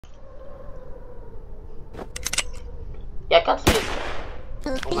Yeah, cutscene.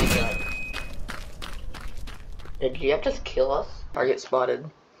 Oh my god. Did GF just kill us? Target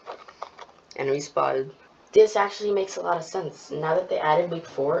spotted. Enemy spotted. This actually makes a lot of sense. Now that they added week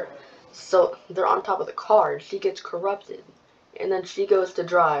 4, so they're on top of the car, she gets corrupted. And then she goes to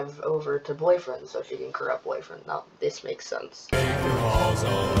drive over to boyfriend so she can corrupt boyfriend. Now, this makes sense. I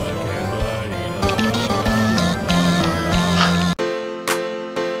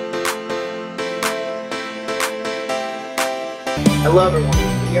Hello everyone,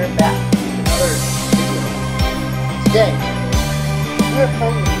 we are back with another video. Today, we are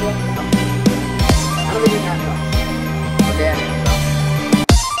playing the game. I don't really have much. Or damage, so.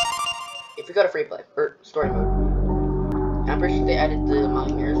 If we go to free play, or story mode, I'm pretty sure they added the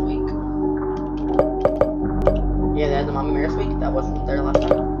Mommy Mirrors week. Yeah, they added the Mommy Mirrors week, that wasn't there last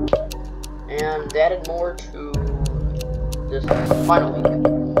time. And they added more to this final week.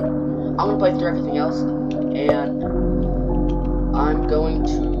 I'm gonna play through everything else, and I'm going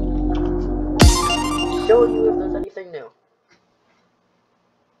to show you if there's anything new.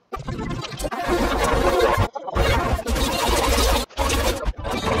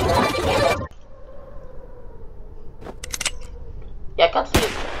 Yeah,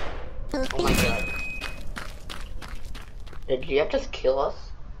 cutscene. Oh my god. Did GF just kill us?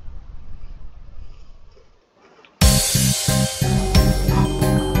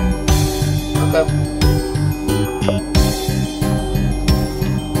 Okay.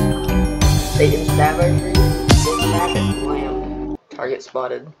 Satan savagery, savage lamb. Target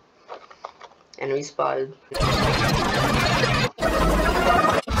spotted. Enemy spotted.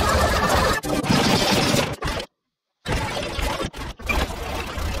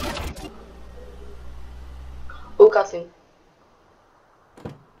 Ooh, cutscene.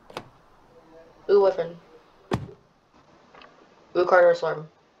 Ooh, boyfriend. Ooh, Carter Swarm.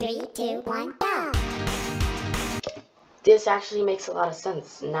 3, 2, 1, go! This actually makes a lot of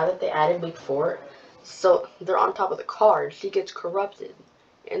sense. Now that they added week 4, so they're on top of the car, she gets corrupted.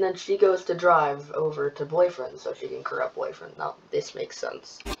 And then she goes to drive over to boyfriend so she can corrupt boyfriend. Now, this makes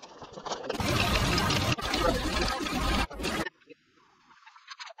sense.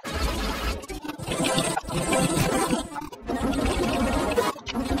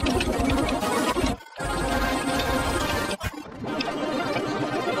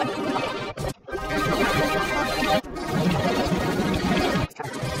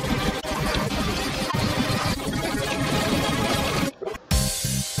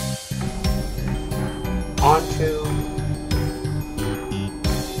 On to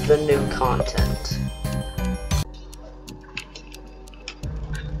the new content.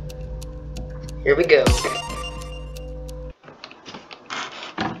 Here we go.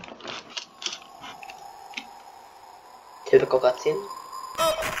 Typical cutscene.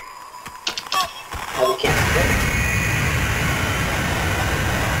 Oh, we can't skip.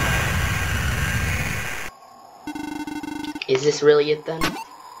 Is this really it then?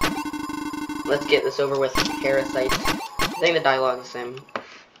 Let's get this over with. Parasite. I think the dialogue is the same.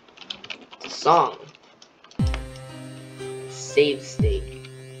 The song. Savestate.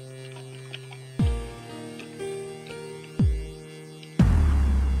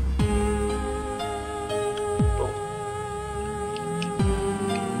 Boom.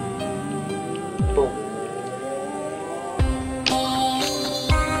 Boom.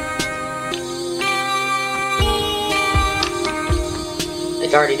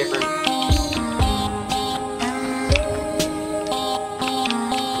 It's already different.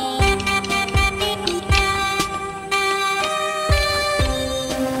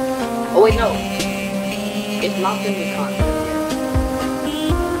 Oh wait, no. It's not the new content yet.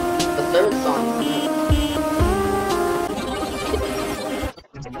 The third song is new.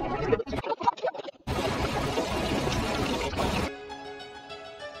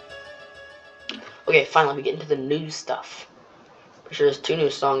 Okay, finally we get into the new stuff. For sure there's 2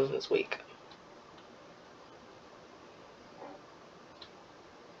 new songs this week.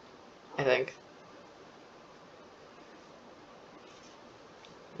 I think.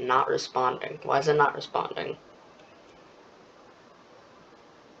 Not responding. Why is it not responding?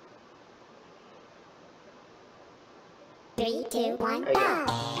 Three, two, one, go!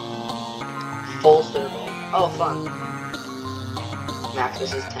 Full circle. Oh, fun.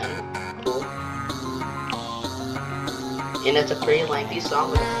 Maxis is 10. Cool. And it's a pretty lengthy song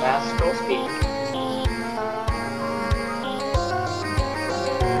with a fast scroll speed.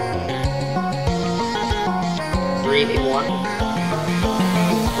 Three, two, one.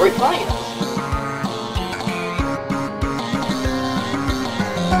 We're playing it.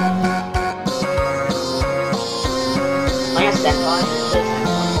 Like a senpai?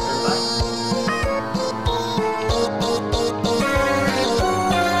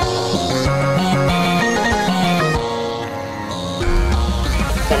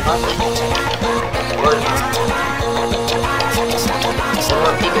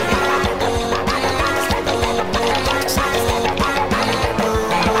 more Pikachu.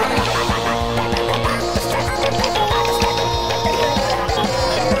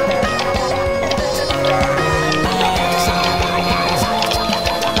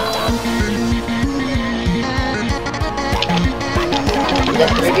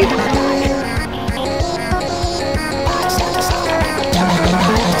 That's 3 people.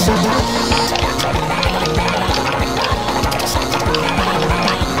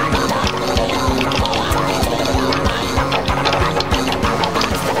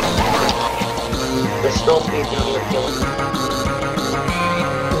 There's still speed on your killing.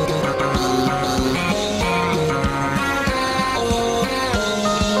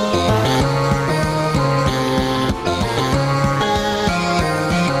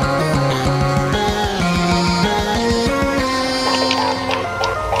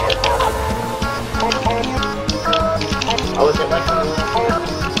 Oh, is it like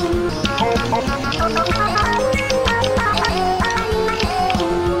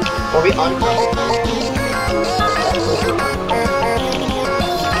are we uncrossing?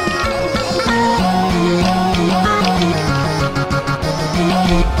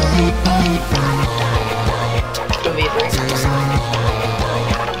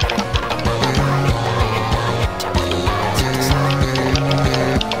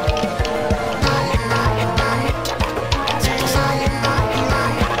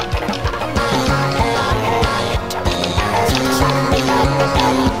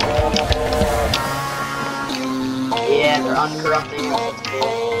 Yeah, they're uncorrupting.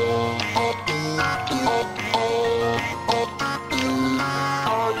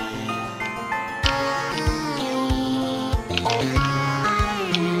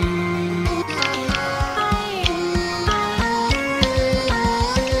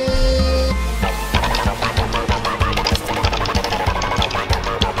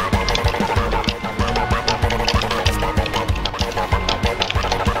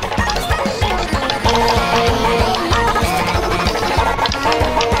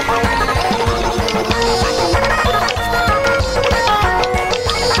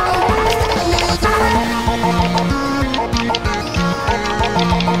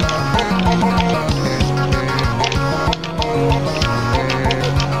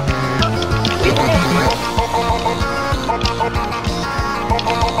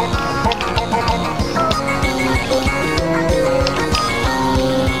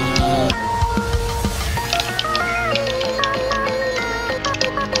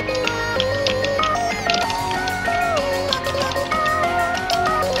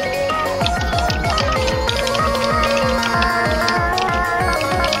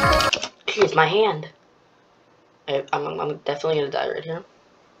 Jeez, my hand. I'm definitely gonna die right here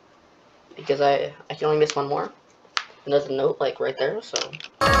because I can only miss one more. And there's a note like right there, so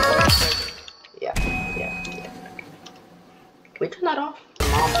yeah. Can we turn that off?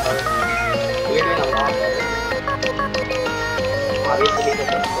 Mom part. We're doing a lot better. Obviously because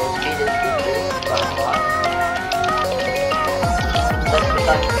the full speed is decreased by a lot. That's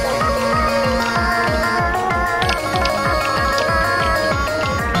besides the point.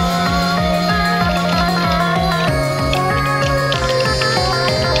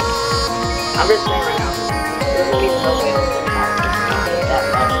 I'm just saying right now, there's gonna be no way to get that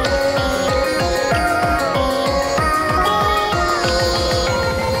much.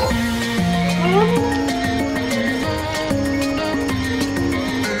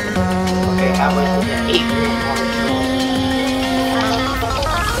 Okay, how much is it? 8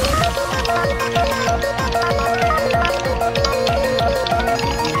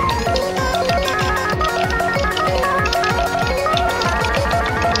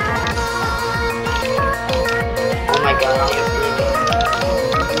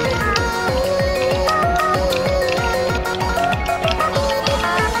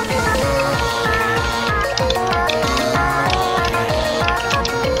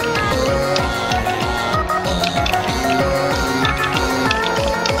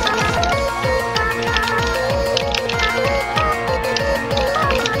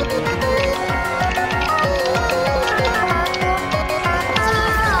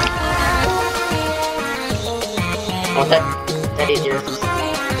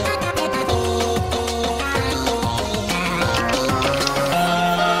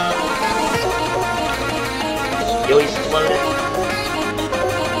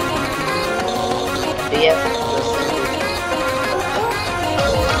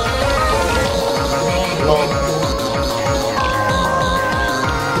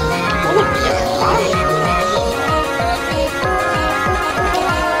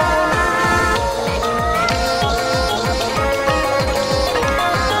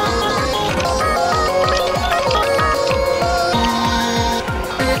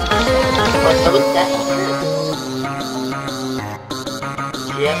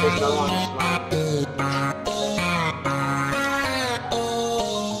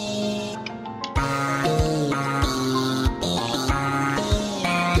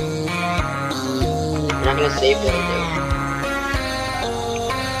 saved it,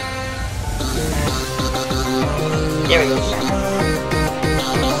 there we go.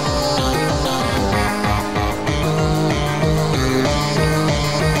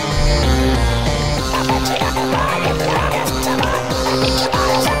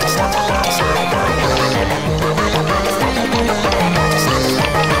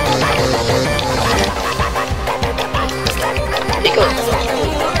 It goes.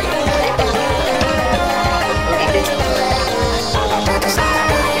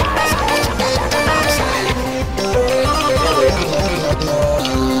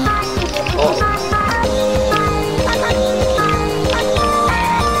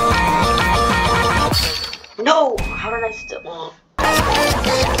 No! How did I still? Oh.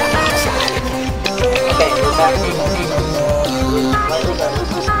 Okay, we're back. Slightly better.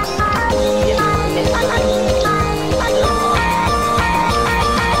 Yeah,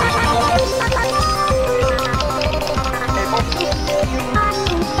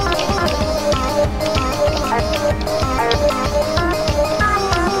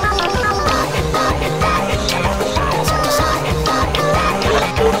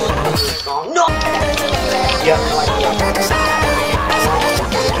 no! You have no idea.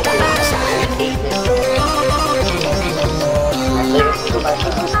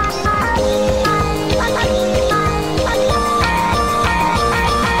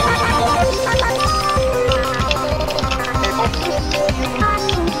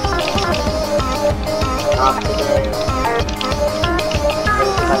 Not today.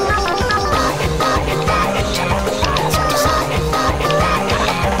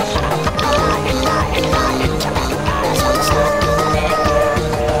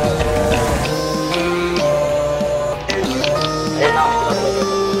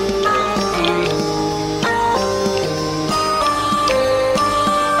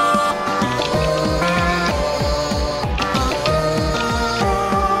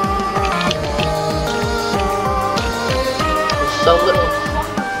 So little.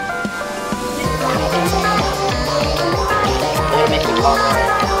 They make me call.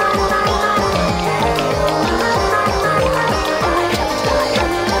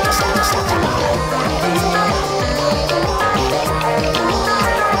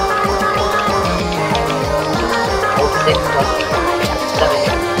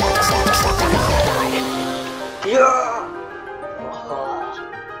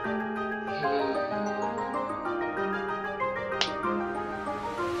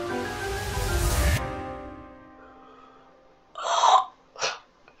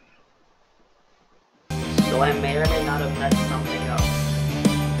 So I may or may not have messed something up.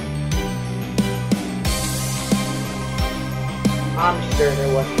 I'm sure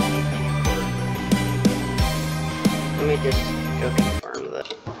there wasn't anything important. Let me just go confirm that.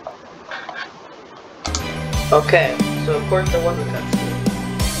 Okay, so of course there was a cutscene.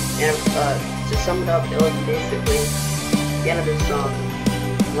 And to sum it up, it was basically the end of this song.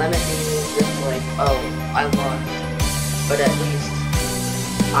 Lemon being just like, oh, I lost. But at least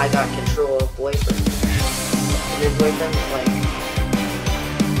I got control of Boyfriend. And then Boyfriend was like,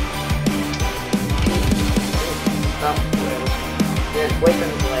 stop, whatever. And then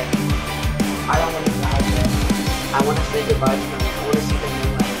Boyfriend was like, I don't want to die yet. I want to say goodbye to them. I want to see them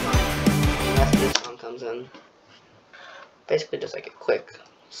one last time. And that's this song comes in. Basically just like a quick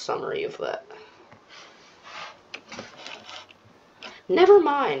summary of that. Never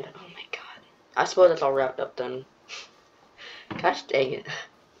mind. Oh my god. I suppose it's all wrapped up then. Gosh dang it.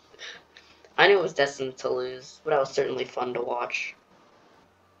 I knew it was destined to lose, but it was certainly fun to watch.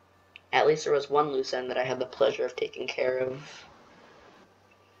 At least there was one loose end that I had the pleasure of taking care of.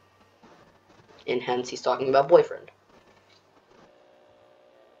 And hence he's talking about Boyfriend.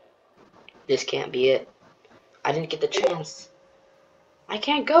 This can't be it. I didn't get the chance. I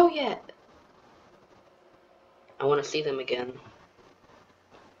can't go yet. I want to see them again.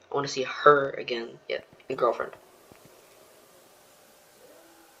 I want to see her again. Yeah, girlfriend.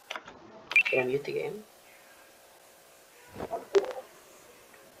 Can I mute the game?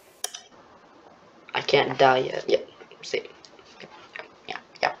 I can't die yet. Yep. See.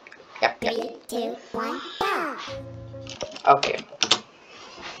 Yep. 3, 2, 1, go! Okay.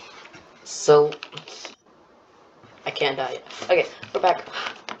 So I can't die yet. Okay, we're back.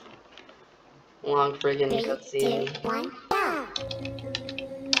 Long friggin' 3, cutscene. 2, 1, go!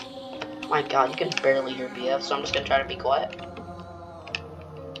 My god, you can barely hear BF, so I'm just gonna try to be quiet.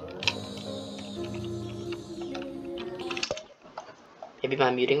 Maybe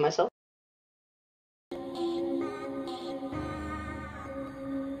by muting myself?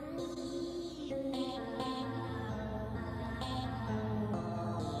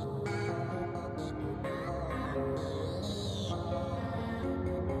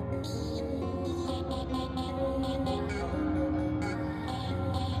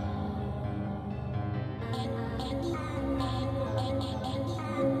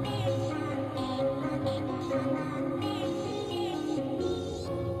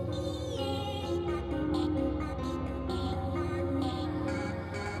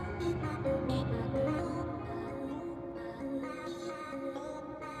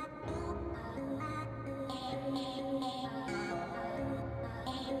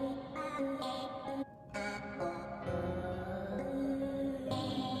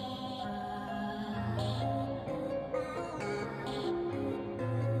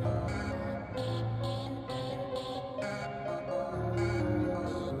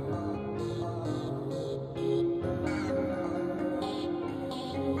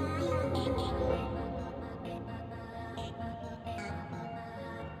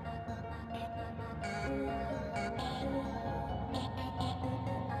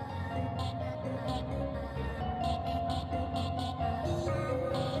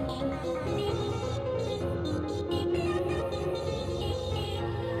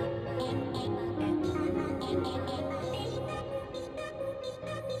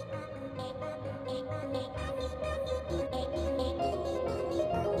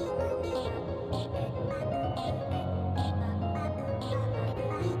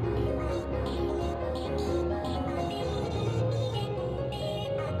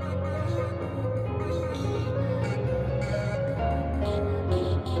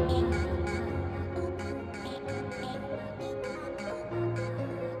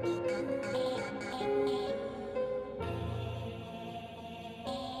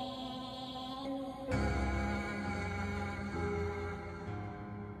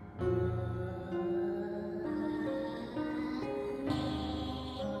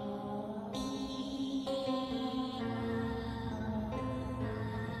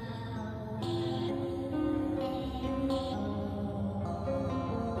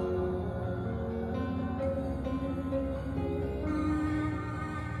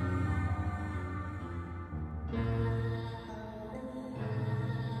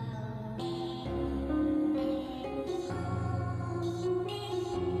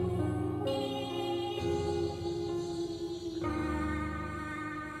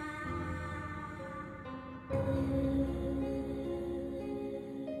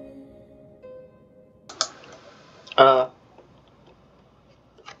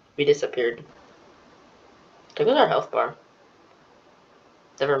 We disappeared. There goes our health bar.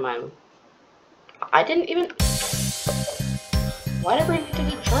 Never mind. I didn't even... Why did we need to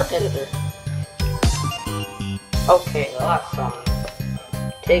do chart editor? Okay, the last song.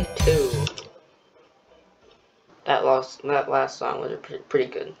 Take 2. That last song was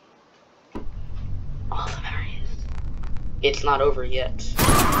pretty good. All the memories. It's not over yet.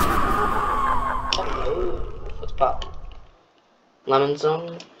 Hello. Let's pop. Lemon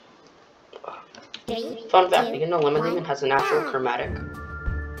Zone. Fun fact, you know Lemon Demon has an actual chromatic.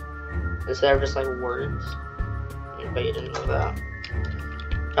 Instead of just like words. But you didn't know that.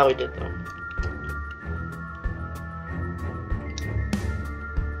 Oh, we did though.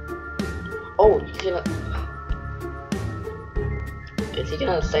 Oh, he's gonna... Is he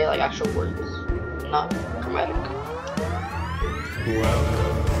gonna say like actual words? Not chromatic.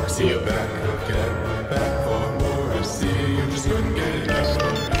 Welcome, see you back again. Back for more to see. You just couldn't get enough.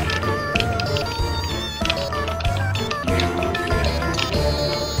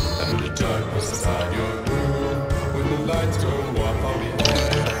 And the darkness inside your room. When the lights go off, I'll be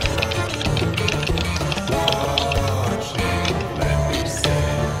there. Watching, let me say.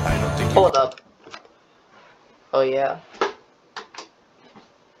 I don't think Hold up. Oh yeah.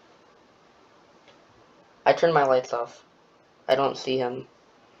 I turned my lights off. I don't see him.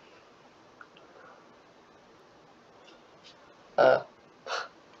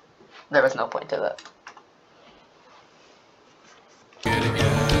 There was no point to that.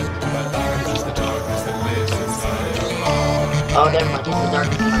 Oh, never mind. It's the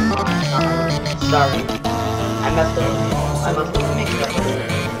darkness in my mind. Sorry. I messed up. I must have made that.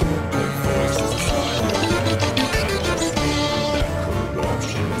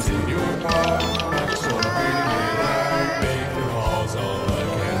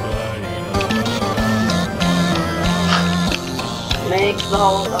 Makes the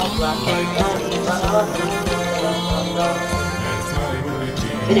whole of black and sunny.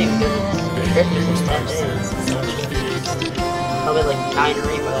 Fitting because Christmas is 10 days. I'll be like 9 or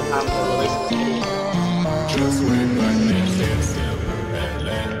 8 by the time we'll release this video. Just when my lips stand still and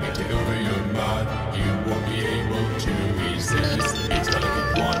let me take over your mind, you won't be able to resist. It's not like you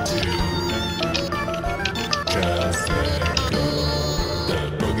want to. Just let go. The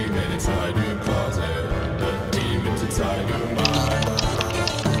boogeyman inside your closet, the demons inside your mind.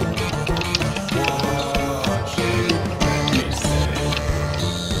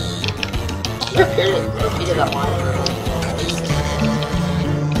 You're period. Let's get to that line.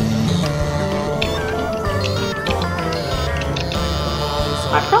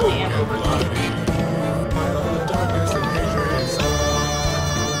 I probably am overthinking.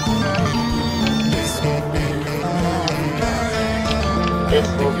 This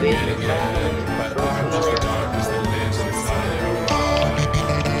will be the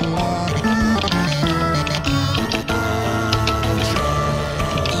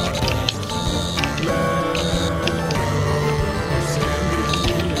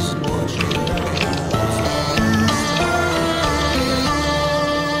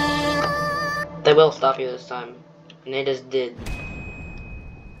They will stop you this time, and they just did.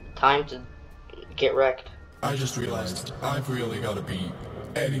 Time to get wrecked. I just realized I've really got to be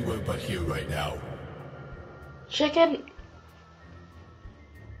anywhere but here right now. Chicken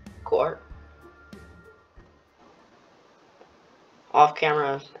court. Off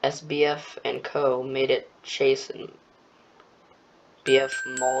camera, SBF and Co made it chase and BF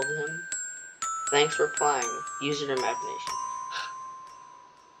mauled him. Thanks for playing. Use your imagination.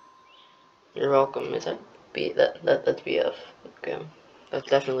 You're welcome. Is that that's BF? Okay, that's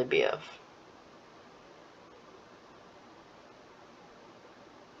definitely BF.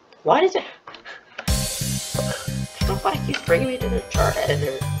 Why does it? Nobody keeps bringing me to the chart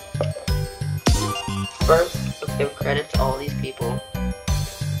editor. First, let's give credit to all these people: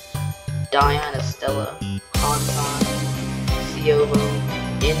 Diana, Stella, Hansan, Ciovo,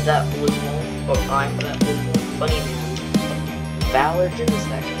 In That Blue Hole, or I'm That Blue Hole, Funny Man, Ballard in the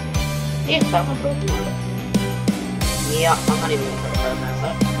second. Yeah, that one broke more. Yeah, I'm not even gonna try to mess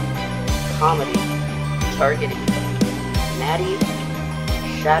up. Comedy, Targeting, Maddie,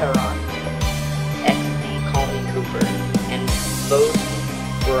 Shadowrock, XD, Call Me Cooper, and Bode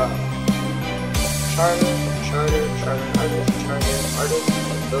Bro. Charter, artist,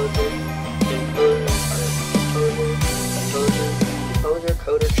 composer,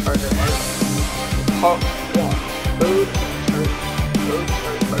 coder, charter, artist.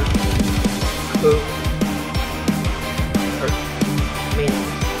 Code,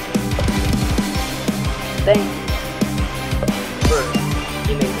 thank you for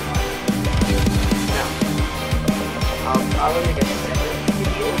you made it. Now, I'll make a separate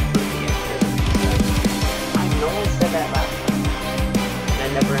video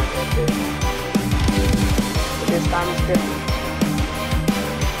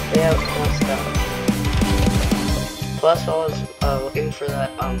out one stuff. Plus, I was looking for that,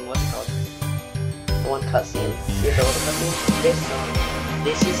 what's it called? One cutscene. Here's the little cutscene. This song.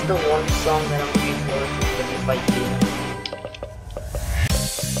 This is the one song that I'm looking for when you fight people.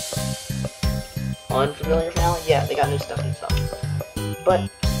 Unfamiliar finale? Yeah, they got new stuff and stuff. But,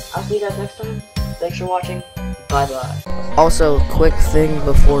 I'll see you guys next time. Thanks for watching. Bye-bye. Also, quick thing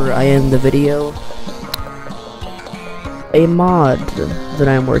before I end the video. A mod that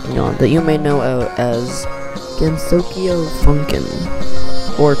I'm working on that you may know as Gensokyo Funkin'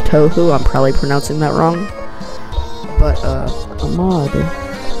 or Tohu, I'm probably pronouncing that wrong. But a mod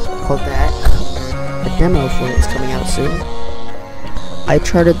called that. A demo for it is coming out soon. I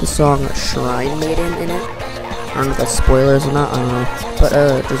charted the song Shrine Maiden in it. I don't know if that's spoilers or not, I don't know. But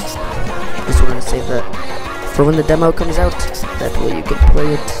just wanted to say that for when the demo comes out, that way you can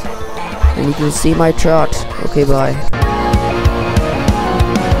play it and you can see my chart. Okay, bye.